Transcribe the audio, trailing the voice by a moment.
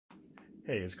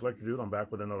Hey, it's Collector Dude. I'm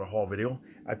back with another haul video.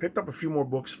 I picked up a few more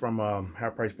books from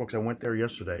Half Price Books. I went there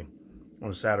yesterday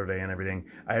on Saturday and everything.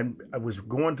 I was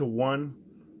going to one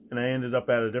and I ended up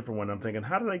at a different one. I'm thinking,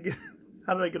 how did I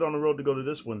get on the road to go to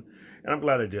this one? And I'm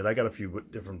glad I did. I got a few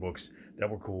different books that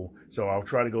were cool. So I'll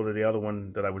try to go to the other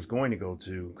one that I was going to go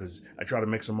to, because I try to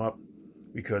mix them up,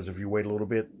 because if you wait a little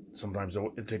bit, sometimes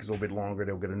it takes a little bit longer.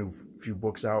 They'll get a new few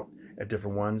books out at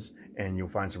different ones, and you'll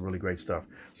find some really great stuff.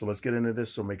 So let's get into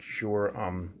this. So make sure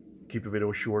keep the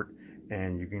video short,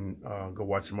 and you can go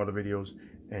watch some other videos,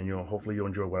 and hopefully you'll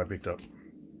enjoy what I picked up.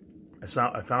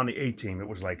 I found the A-Team. It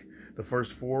was like the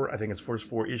first four, I think it's first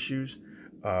four issues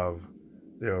of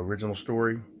the original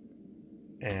story,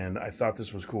 and I thought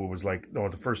this was cool. It was like, no,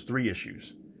 the first three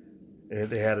issues.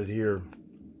 They had it here.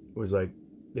 It was like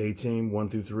the A-Team 1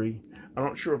 through 3. I'm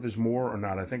not sure if there's more or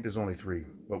not. I think there's only 3,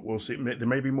 but we'll see. There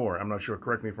may be more. I'm not sure.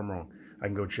 Correct me if I'm wrong. I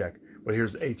can go check. But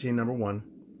here's the A-Team number 1.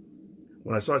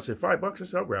 When I saw it say $5, I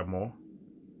said, I'll grab them all.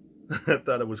 I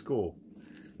thought it was cool.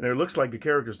 And it looks like the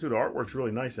characters too. The artwork's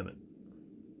really nice in it.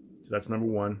 So that's number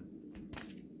 1.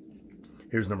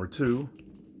 Here's number 2.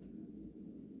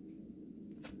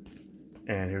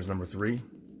 And here's number 3.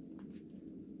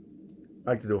 I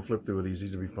like to do a flip through of these.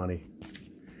 These would be funny.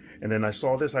 And then I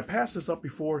saw this. I passed this up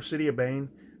before, City of Bane,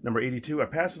 number 82. I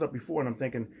passed it up before, and I'm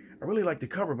thinking, I really like the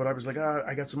cover, but I was like,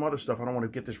 I got some other stuff. I don't want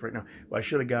to get this right now. But I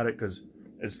should have got it, because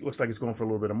it looks like it's going for a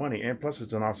little bit of money. And plus,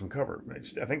 it's an awesome cover.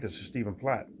 I think this is Stephen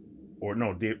Platt. Or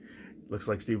no, looks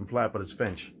like Stephen Platt, but it's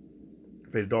Finch.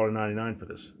 I paid $1.99 for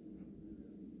this.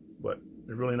 But it's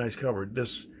a really nice cover.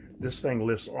 This thing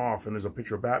lifts off, and there's a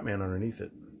picture of Batman underneath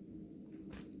it.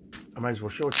 I might as well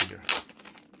show it to you.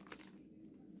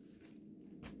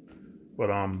 But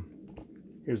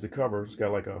here's the cover. It's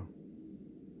got like a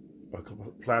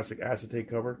plastic acetate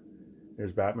cover.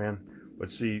 There's Batman.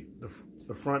 But see,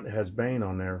 the front has Bane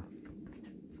on there.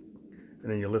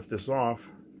 And then you lift this off.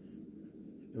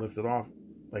 You lift it off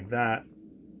like that.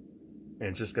 And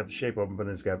it's just got the shape of him, but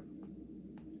it's got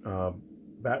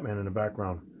Batman in the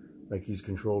background, like he's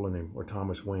controlling him, or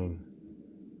Thomas Wayne.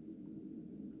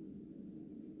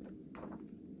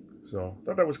 So I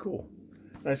thought that was cool.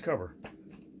 Nice cover.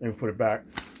 And we put it back.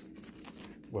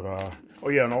 But oh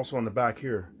yeah, and also on the back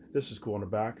here, this is cool. On the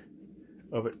back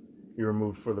of it, you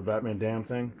remove for the Batman Damn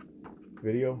thing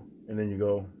video, and then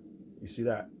you see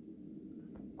that.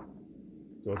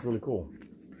 So it's really cool.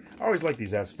 I always like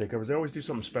these acetate covers. They always do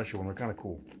something special, and they're kind of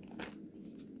cool.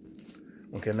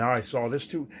 Okay, now I saw this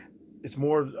too. It's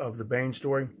more of the Bane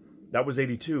story. That was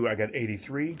 82. I got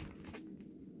 83.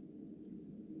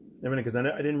 I mean, because I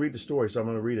didn't read the story, so I'm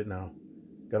going to read it now.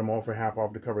 Got them all for half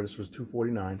off the cover. This was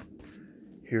 $2.49.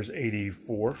 Here's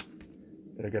 84.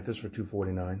 And I got this for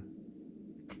 $2.49.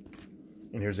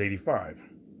 And here's 85.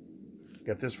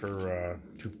 Got this for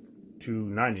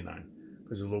 $2.99, because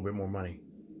it's a little bit more money.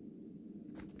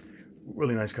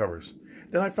 Really nice covers.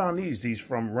 Then I found these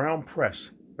from Round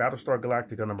Press, Battlestar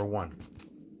Galactica number 1.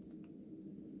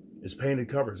 It's painted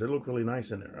covers. They look really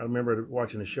nice in there. I remember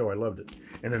watching the show. I loved it.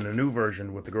 And then the new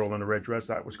version with the girl in the red dress,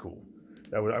 that was cool.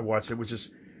 I watched it.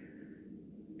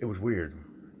 It was weird.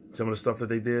 Some of the stuff that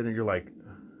they did, and you're like,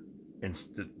 and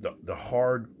the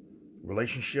hard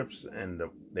relationships, and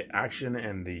the action,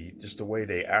 and just the way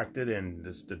they acted, and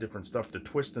the different stuff, the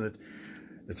twist and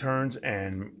the turns,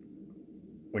 and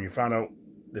when you found out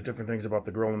the different things about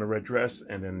the girl in the red dress,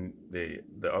 and then the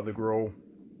other girl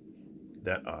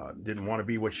that didn't want to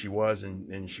be what she was,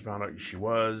 and she found out she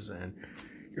was, and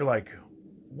you're like,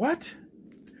 what?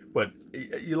 But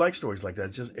you like stories like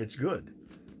that. It's good.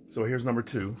 So here's number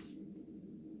 2.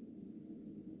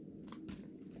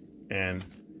 And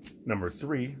number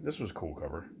 3, this was a cool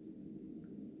cover.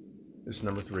 This is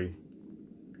number 3.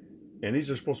 And these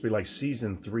are supposed to be like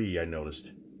season 3, I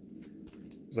noticed.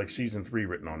 It's like season 3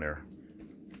 written on there.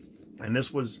 And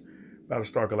this was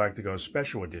Battlestar Galactica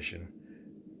special edition.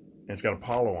 And it's got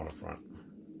Apollo on the front.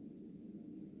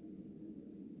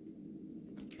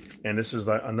 And this is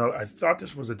like another. I thought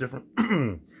this was a different.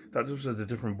 Thought this was a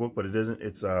different book, but it isn't.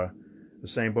 It's the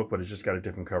same book, but it's just got a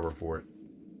different cover for it.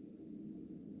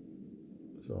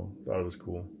 So thought it was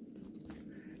cool.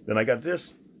 Then I got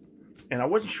this, and I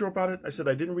wasn't sure about it. I said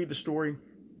I didn't read the story,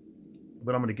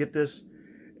 but I'm going to get this.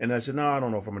 And I said, no, I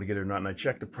don't know if I'm going to get it or not. And I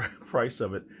checked the price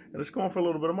of it, and it's going for a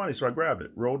little bit of money, so I grabbed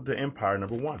it. Road to Empire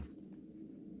number 1,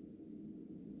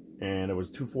 and it was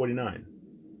 $2.49.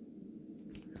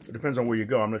 It depends on where you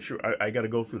go. I'm not sure. I got to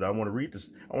go through that. I want to read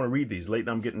this. I want to read these.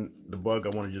 Lately, I'm getting the bug.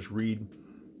 I want to just read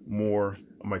more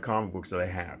of my comic books that I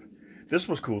have. This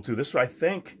was cool too. This, I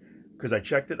think, because I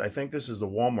checked it, I think this is the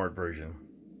Walmart version.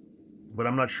 But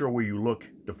I'm not sure where you look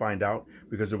to find out,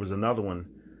 because there was another one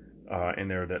in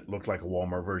there that looked like a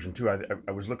Walmart version too.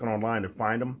 I was looking online to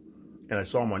find them, and I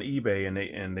saw them on eBay,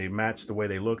 and they matched the way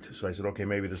they looked. So I said, okay,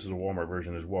 maybe this is a Walmart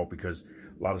version as well, because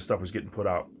a lot of stuff was getting put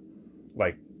out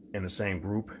like in the same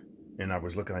group. And I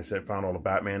was looking, I said, found all the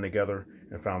Batman together,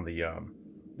 and found the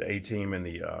A-Team and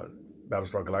the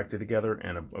Battlestar Galactica together,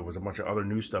 and it was a bunch of other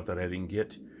new stuff that I didn't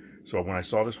get. So when I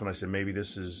saw this one, I said, maybe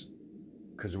this is,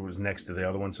 because it was next to the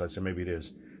other one, so I said, maybe it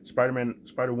is. Spider-Woman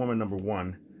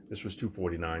 #1, this was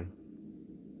 $2.49.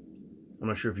 I'm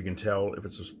not sure if you can tell if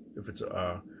it's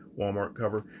a Walmart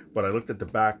cover, but I looked at the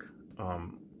back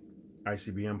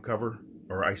ICBM cover,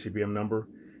 or ICBM number,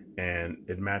 and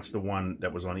it matched the one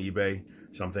that was on eBay,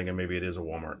 so I'm thinking maybe it is a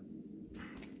Walmart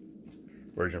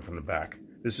version from the back.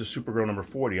 This is Supergirl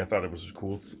 #40. I thought it was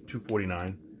cool.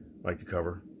 $2.49. Like the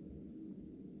cover.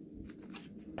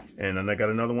 And then I got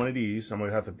another one of these. I'm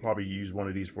going to have to probably use one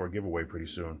of these for a giveaway pretty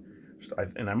soon.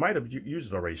 And I might have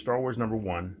used it already. Star Wars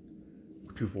 #1.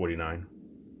 $2.49.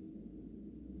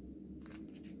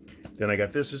 Then I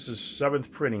got this. This is 7th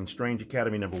printing. Strange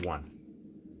Academy #1.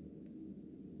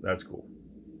 That's cool.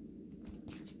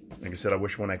 Like I said, I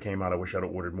wish when that came out, I wish I'd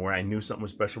have ordered more. I knew something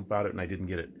was special about it, and I didn't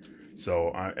get it.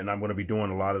 So, and I'm going to be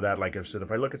doing a lot of that. Like I said,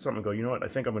 if I look at something and go, you know what, I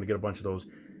think I'm going to get a bunch of those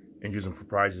and use them for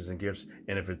prizes and gifts.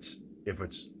 And if it's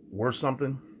worth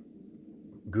something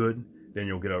good, then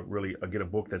you'll get I'll get a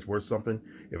book that's worth something.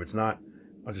 If it's not,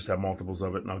 I'll just have multiples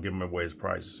of it, and I'll give them away as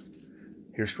prizes.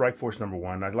 Here's Strike Force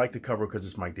 #1. I'd like the cover because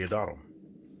it's Mike Deodato.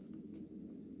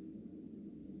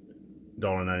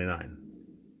 $1.99.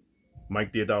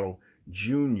 Mike Deodato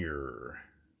Jr.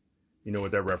 You know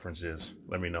what that reference is?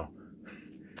 Let me know.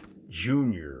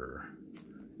 Junior.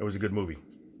 It was a good movie.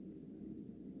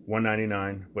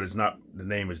 $1.99, but it's not. The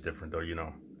name is different though, you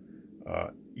know.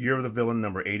 Year of the Villain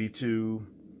 #82.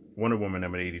 Wonder Woman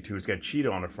 #82. It's got Cheetah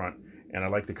on the front, and I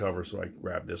like the cover, so I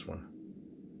grabbed this one.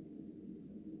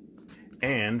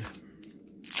 And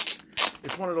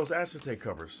it's one of those acetate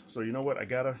covers. So you know what? I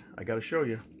gotta show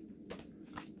you.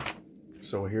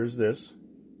 So here's this.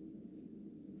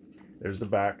 There's the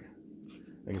back.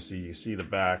 You see the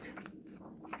back.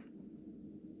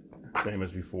 Same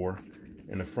as before.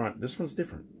 In the front, this one's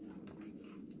different.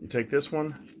 You take this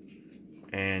one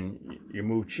and you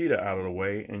move Cheetah out of the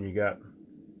way, and you got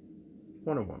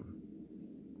Wonder Woman.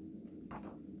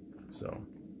 So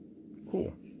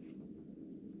cool.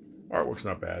 Artwork's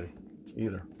not bad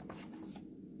either.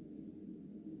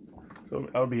 So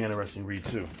that'll be interesting to read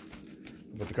too.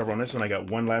 But the cover on this one, I got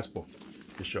one last book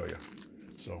to show you.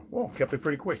 So, well, kept it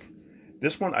pretty quick.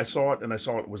 This one, I saw it, and I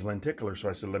saw it was lenticular, so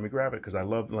I said, let me grab it, because I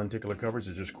love lenticular covers.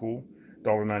 It's just cool.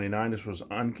 $1.99. This was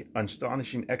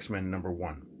Astonishing X-Men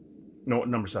 #1. No,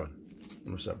 #7.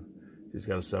 #7. He's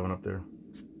got a 7 up there.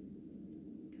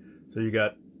 So you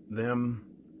got them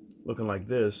looking like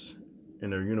this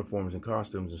in their uniforms and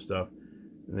costumes and stuff.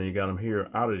 And then you got them here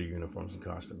out of their uniforms and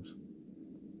costumes.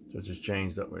 So it just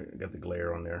changed up. I got the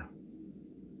glare on there.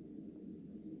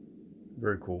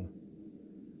 Very cool.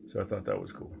 So I thought that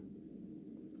was cool.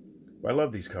 But I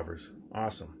love these covers.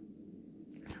 Awesome.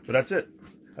 But that's it.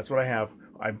 That's what I have.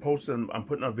 I'm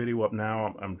putting a video up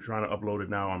now. I'm trying to upload it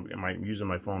now. I'm using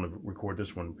my phone to record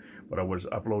this one. But I was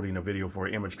uploading a video for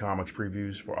Image Comics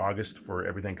previews for August, for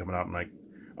everything coming out in like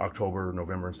October,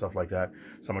 November, and stuff like that.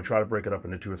 So I'm going to try to break it up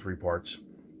into 2 or 3 parts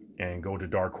and go to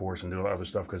Dark Horse and do other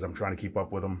stuff, because I'm trying to keep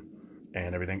up with them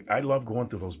and everything. I love going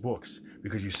through those books,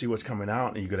 because you see what's coming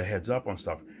out and you get a heads up on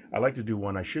stuff. I like to do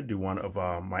one, I should do one of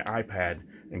my iPad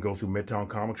and go through Midtown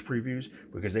Comics previews,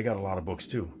 because they got a lot of books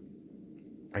too.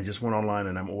 I just went online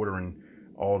and I'm ordering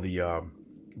all the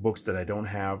books that I don't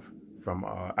have from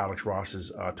Alex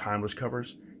Ross's Timeless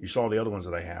covers. You saw the other ones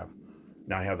that I have.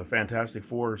 Now I have the Fantastic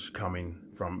Fours coming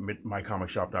from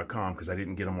mycomicshop.com, because I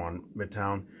didn't get them on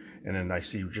Midtown. And then I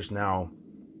see just now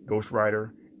Ghost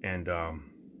Rider and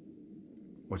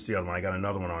what's the other one? I got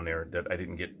another one on there that I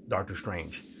didn't get, Doctor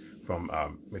Strange from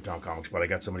Midtown Comics, but I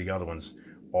got some of the other ones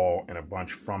all in a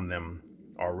bunch from them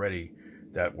already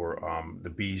that were the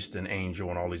Beast and Angel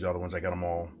and all these other ones. I got them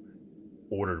all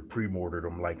ordered, pre-ordered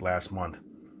them like last month.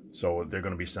 So they're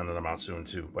going to be sending them out soon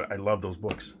too. But I love those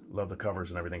books. Love the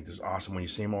covers and everything. It's awesome when you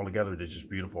see them all together. They're just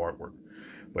beautiful artwork.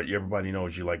 But everybody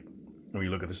knows, you like, when you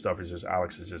look at the stuff, it's just,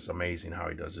 Alex is just amazing how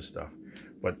he does this stuff.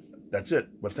 But that's it.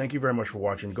 But thank you very much for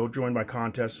watching. Go join my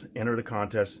contest. Enter the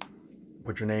contest.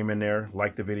 Put your name in there.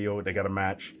 Like the video. They got a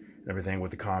match and everything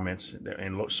with the comments.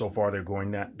 And so far they're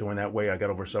doing that way. I got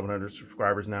over 700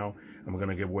 subscribers now. I'm going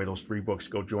to give away those 3 books.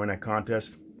 Go join that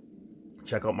contest.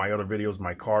 Check out my other videos,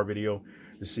 my car video,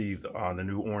 to see the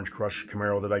new Orange Crush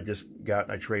Camaro that I just got.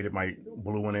 I traded my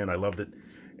blue one in. I loved it.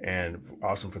 And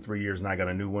awesome for 3 years. And I got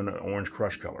a new one, an Orange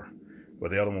Crush color. But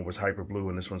the other one was Hyper Blue,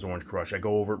 and this one's Orange Crush. I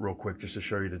go over it real quick just to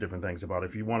show you the different things about it.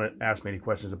 If you want to ask me any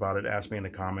questions about it, ask me in the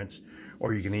comments,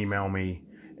 or you can email me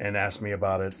and ask me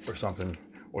about it or something,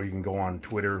 or you can go on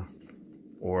Twitter,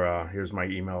 or here's my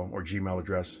email or Gmail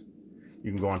address.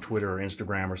 You can go on Twitter or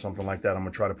Instagram or something like that. I'm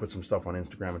going to try to put some stuff on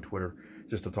Instagram and Twitter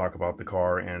just to talk about the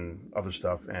car and other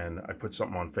stuff. And I put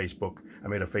something on Facebook. I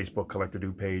made a Facebook Collector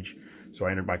Do page, so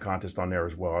I entered my contest on there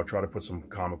as well. I'll try to put some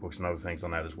comic books and other things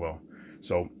on that as well.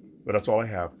 So, but that's all I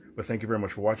have. But thank you very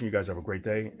much for watching. You guys have a great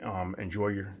day. Enjoy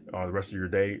your the rest of your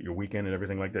day, your weekend, and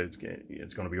everything like that.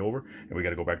 It's going to be over, and we got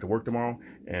to go back to work tomorrow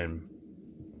and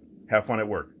have fun at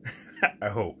work. I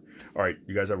hope. All right,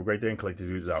 you guys have a great day, and Collector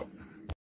Dudes out.